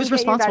 But we Who's didn't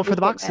get you responsible for guys'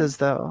 the boxes,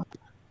 though?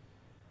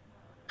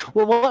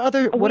 Well,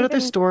 what other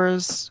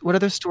stores? What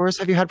other stores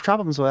have you had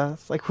problems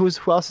with? Like, who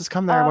else has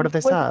come there? What have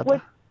they said?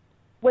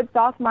 With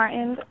Doc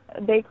Martin,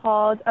 they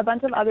called a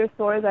bunch of other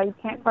stores. I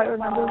can't quite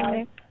remember the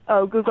name.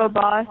 Oh, Google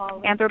Boss,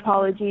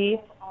 Anthropology.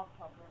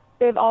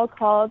 They've all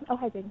called. Oh,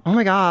 hi, James. Oh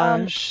my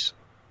gosh.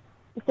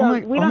 So my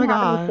we don't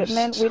have any gosh.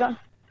 shipment. We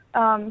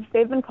don't.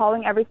 They've been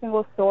calling every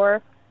single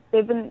store.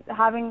 They've been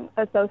having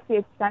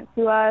associates sent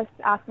to us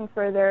asking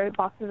for their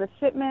boxes of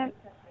shipment.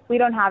 We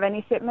don't have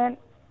any shipment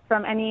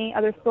from any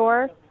other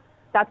store.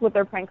 That's what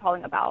they're prank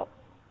calling about.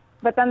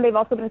 But then they've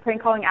also been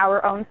prank calling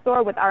our own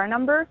store with our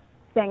number,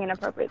 saying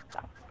inappropriate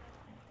stuff.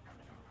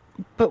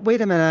 But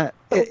wait a minute.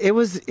 It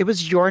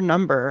was your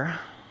number.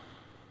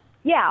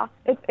 Yeah,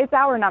 it's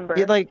our number.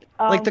 It, like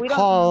the we don't-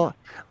 call,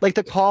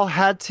 the call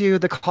had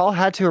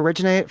to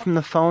originate from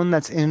the phone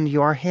that's in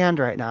your hand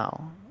right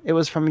now. It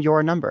was from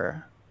your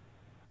number.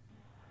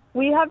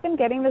 We have been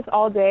getting this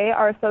all day.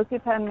 Our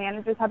associates and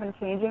managers have been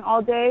changing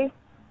all day.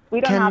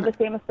 We don't Can- have the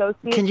same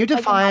associates. Can you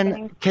It's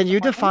happening define? Can you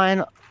in the morning.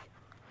 define?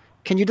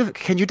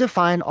 Can you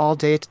define all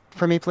day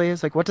for me,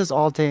 please? Like, what does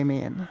all day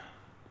mean?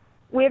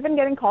 We have been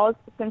getting calls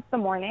since the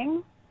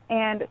morning,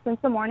 and since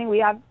the morning we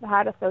have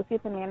had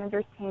associates and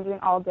managers changing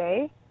all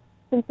day.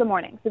 Since the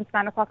morning, since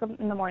 9 o'clock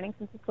in the morning,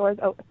 since the store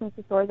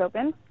is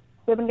open,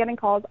 we've been getting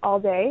calls all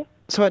day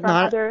So at from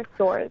nine- other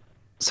stores.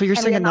 So you're And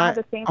we saying have at not 9?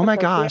 had the same Oh my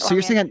associate gosh! or So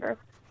you're saying manager.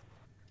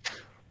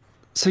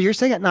 So you're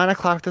saying at 9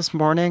 o'clock this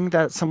morning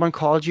that someone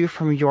called you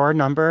from your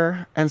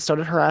number and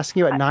started harassing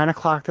you at 9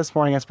 o'clock this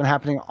morning. It's been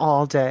happening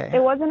all day.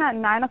 It wasn't at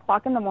 9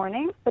 o'clock in the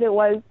morning, but it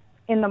was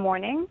in the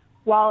morning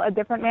while a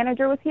different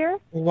manager was here.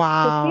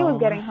 Wow. So she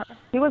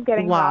was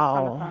getting harassed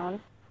on the Wow. phone.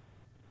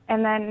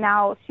 And then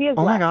now she is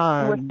Oh my left.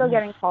 and We're God. still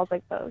getting calls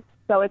like those.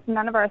 So it's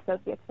none of our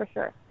associates for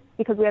sure,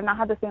 because we have not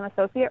had the same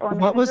associate or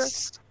manager What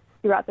was-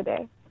 throughout the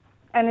day.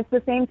 And it's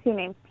the same two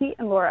names, Pete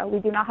and Laura. We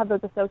do not have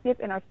those associates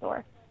in our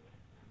store.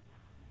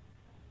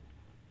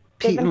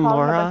 They've Pete been and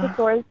calling a bunch of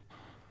Laura? stores.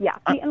 Yeah,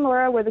 Pete and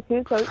Laura were the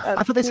two.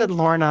 I thought they said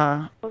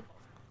Lorna.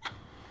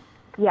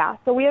 Yeah,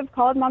 so we have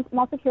called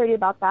mall security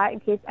about that in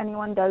case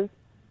anyone does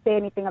say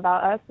anything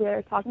about us. We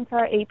are talking to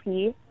our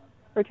AP.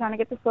 We're trying to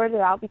get this sorted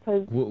out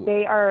because Whoa.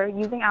 they are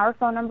using our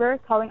phone number,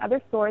 calling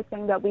other stores,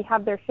 saying that we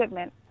have their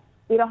shipment.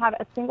 We don't have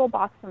a single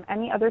box from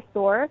any other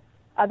store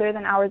other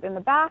than ours in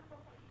the back.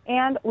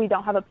 and we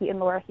don't have a Pete and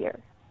Laura here.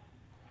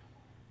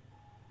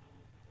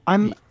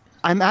 I'm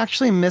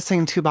actually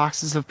missing 2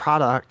 boxes of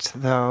product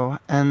though,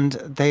 and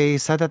they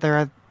said that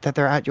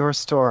they're at your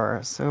store.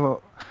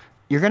 So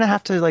you're gonna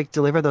have to like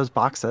deliver those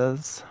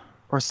boxes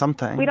or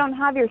something. We don't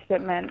have your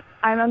shipment.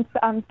 I'm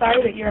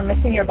sorry that you're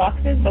missing your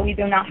boxes, but we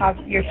do not have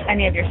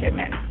any of your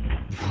shipment.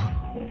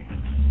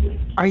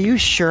 Are you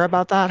sure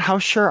about that? How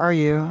sure are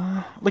you?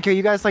 Like, are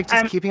you guys like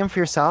just keeping them for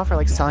yourself or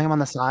like selling them on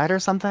the side or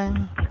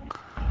something?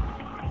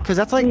 Because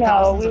that's like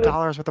thousands of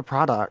dollars worth of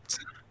product.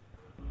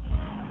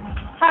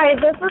 Hi,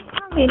 this is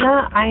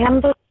Carmina. I am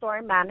the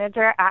store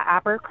manager at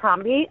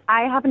Abercrombie.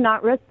 I have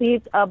not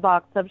received a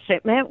box of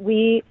shipment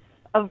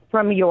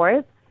from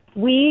yours.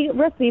 We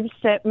received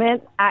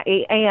shipment at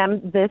 8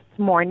 a.m. this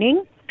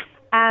morning,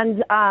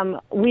 and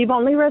we've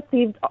only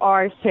received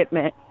our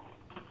shipment.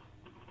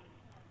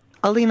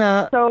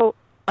 Alina,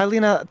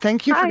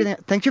 thank you for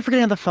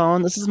getting on the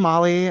phone. This is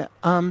Molly.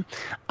 I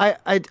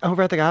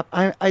over at the Gap.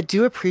 I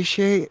do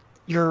appreciate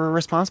your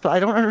response, but I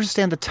don't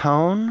understand the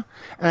tone,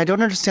 and I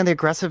don't understand the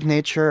aggressive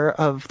nature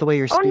of the way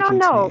you're speaking to me.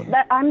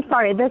 I'm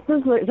sorry. This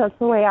is just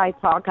the way I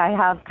talk. I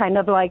have kind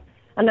of like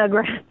an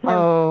aggressive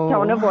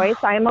tone of voice.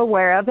 I am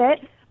aware of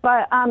it,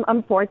 but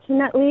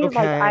unfortunately, like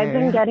I've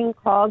been getting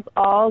calls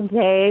all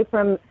day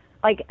from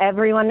like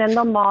everyone in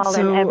the mall,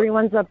 and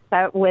everyone's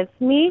upset with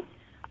me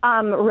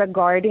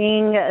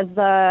regarding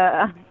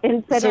the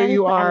incident.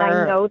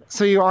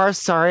 So you are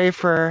sorry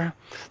for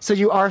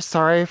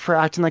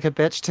acting like a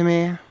bitch to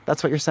me.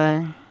 That's what you're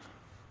saying.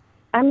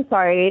 I'm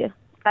sorry.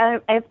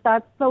 If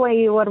that's the way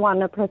you would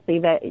want to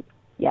perceive it,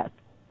 yes,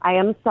 I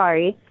am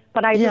sorry.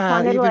 But I just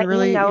wanted to let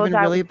you know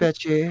that. Really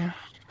bitchy.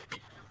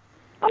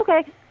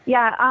 Okay.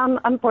 Yeah.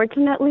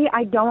 Unfortunately,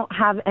 I don't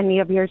have any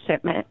of your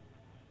shipment.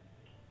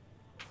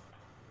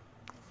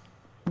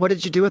 What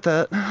did you do with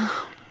it?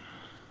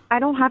 I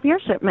don't have your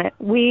shipment.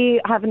 We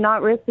have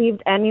not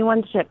received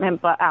anyone's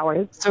shipment but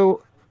ours.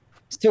 So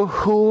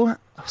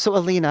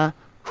Alina,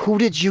 who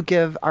did you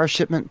give our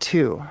shipment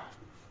to?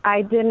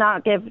 I did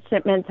not give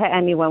shipment to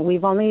anyone.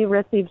 We've only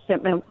received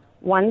shipment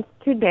once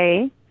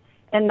today,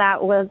 and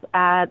that was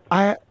at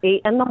 8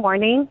 in the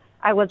morning.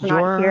 I was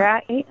not here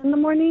at 8 in the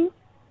morning.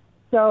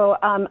 So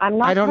I'm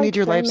not. I don't need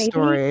your life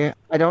story.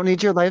 I don't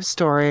need your life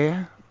story.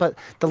 But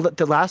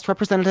the last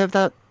representative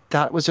that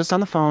was just on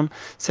the phone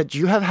said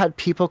you have had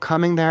people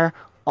coming there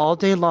all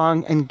day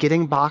long and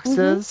getting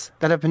boxes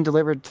that have been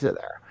delivered to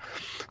there.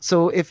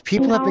 So if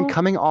people have been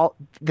coming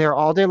there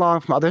all day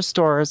long from other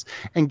stores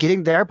and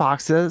getting their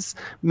boxes,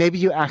 maybe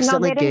you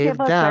accidentally gave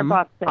them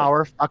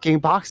our fucking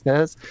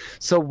boxes.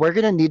 So we're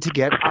going to need to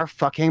get our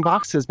fucking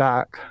boxes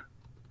back.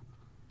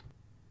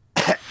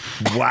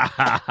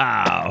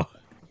 Wow.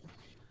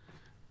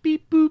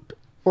 Beep boop.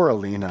 Poor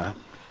Alina.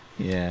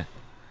 Yeah.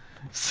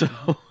 So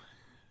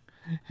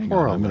hang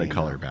Poor on, I'm going to Alina.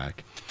 call her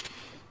back.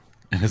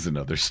 As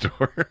another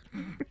store.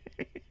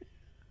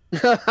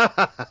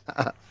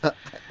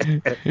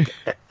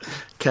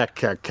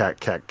 Cack.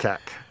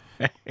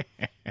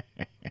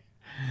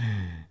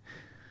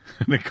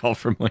 And I call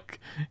from what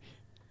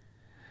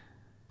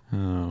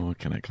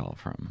can I call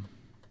from?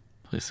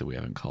 Place that we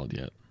haven't called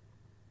yet.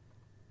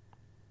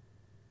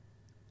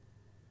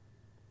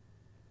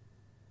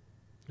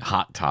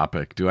 Hot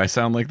Topic. Do I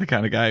sound like the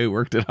kind of guy who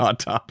worked at Hot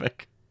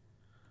Topic?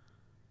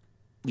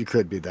 You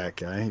could be that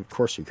guy. Of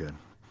course you could.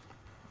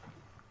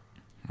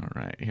 All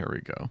right, here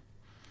we go.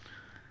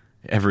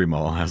 Every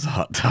mall has a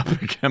Hot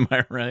Topic, am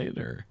I right?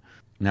 Or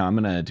now I'm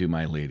gonna do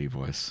my lady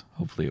voice.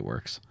 Hopefully it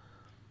works.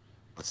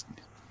 Let's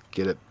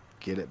get it,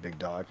 big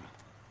dog.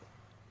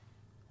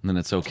 And then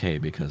it's okay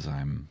because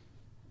I'm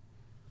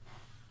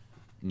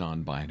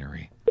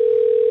non-binary.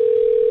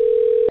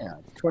 Yeah,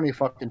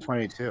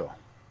 2022.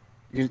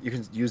 You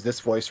can use this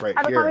voice right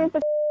Abercrombie, here.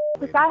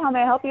 this is Scott. How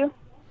may I help you?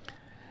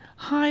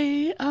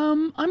 Hi,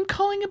 I'm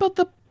calling about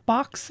the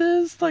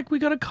boxes. Like, we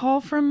got a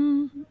call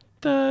from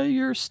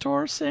your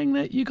store saying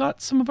that you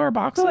got some of our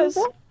boxes. Who is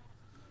it?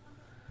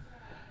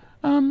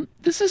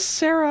 This is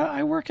Sarah.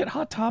 I work at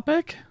Hot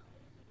Topic.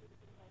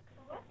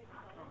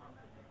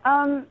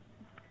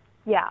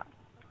 Yeah.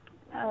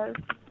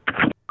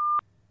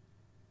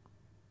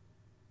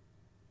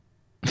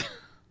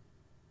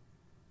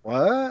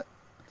 What?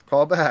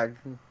 Call back.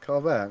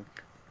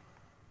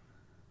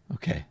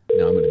 Okay,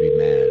 now I'm gonna be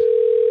mad.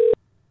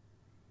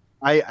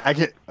 I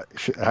get.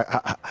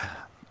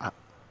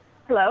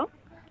 Hello?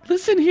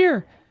 Listen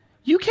here.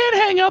 You can't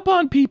hang up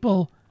on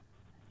people.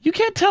 You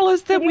can't tell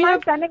us that Would you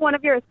mind sending one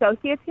of your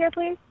associates here,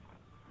 please?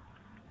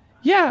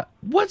 Yeah,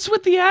 what's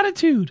with the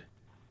attitude?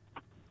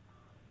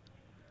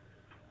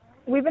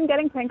 We've been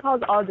getting prank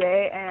calls all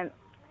day, and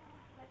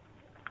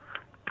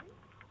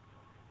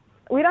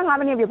we don't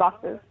have any of your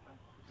boxes.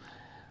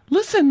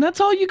 Listen, that's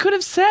all you could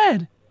have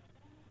said.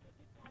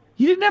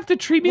 You didn't have to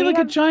treat me like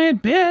a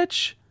giant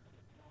bitch.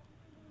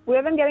 We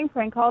have been getting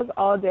prank calls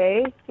all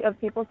day of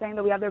people saying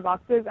that we have their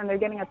boxes, and they're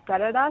getting upset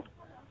at us.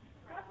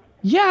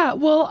 Yeah,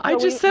 well, I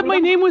just said my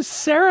name was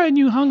Sarah and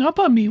you hung up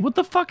on me. What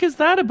the fuck is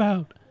that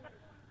about?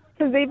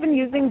 Because they've been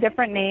using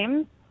different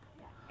names,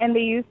 and they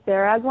use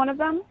Sarah as one of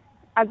them.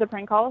 As a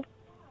prank call?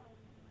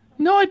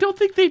 No, I don't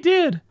think they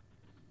did.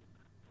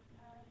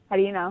 How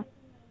do you know?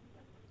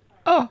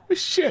 Oh,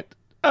 shit.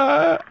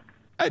 Yeah.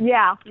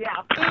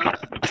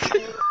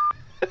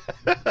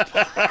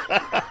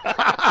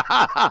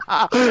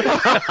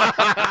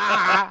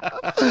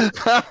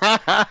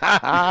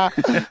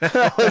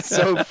 That was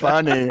so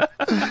funny.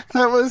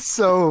 That was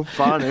so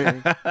funny.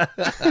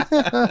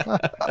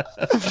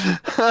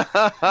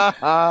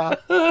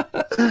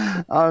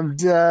 I'm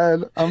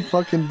dead. I'm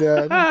fucking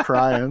dead. I'm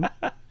crying.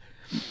 I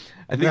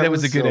think that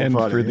was a good end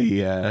for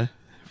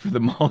the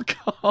mall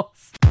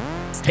calls.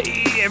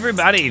 Hey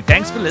everybody,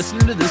 thanks for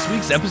listening to this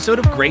week's episode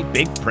of Great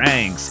Big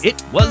Pranks.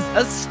 It was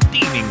a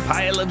steaming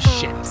pile of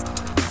shit.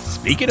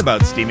 Speaking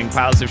about steaming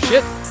piles of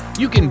shit,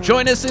 you can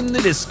join us in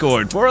the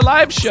Discord for a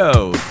live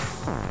show,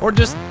 or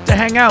just to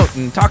hang out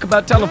and talk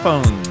about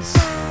telephones.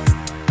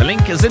 The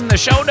link is in the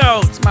show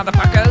notes,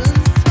 motherfuckers.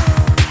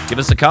 Give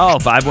us a call,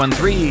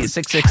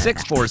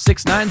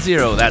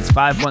 513-666-4690. That's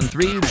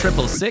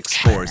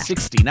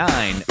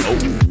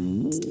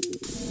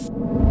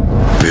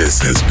 513-666-4690.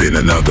 This has been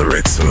another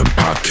excellent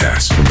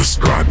podcast from the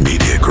Scribe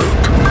Media Group.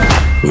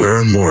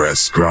 Learn more at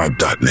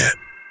scribe.net.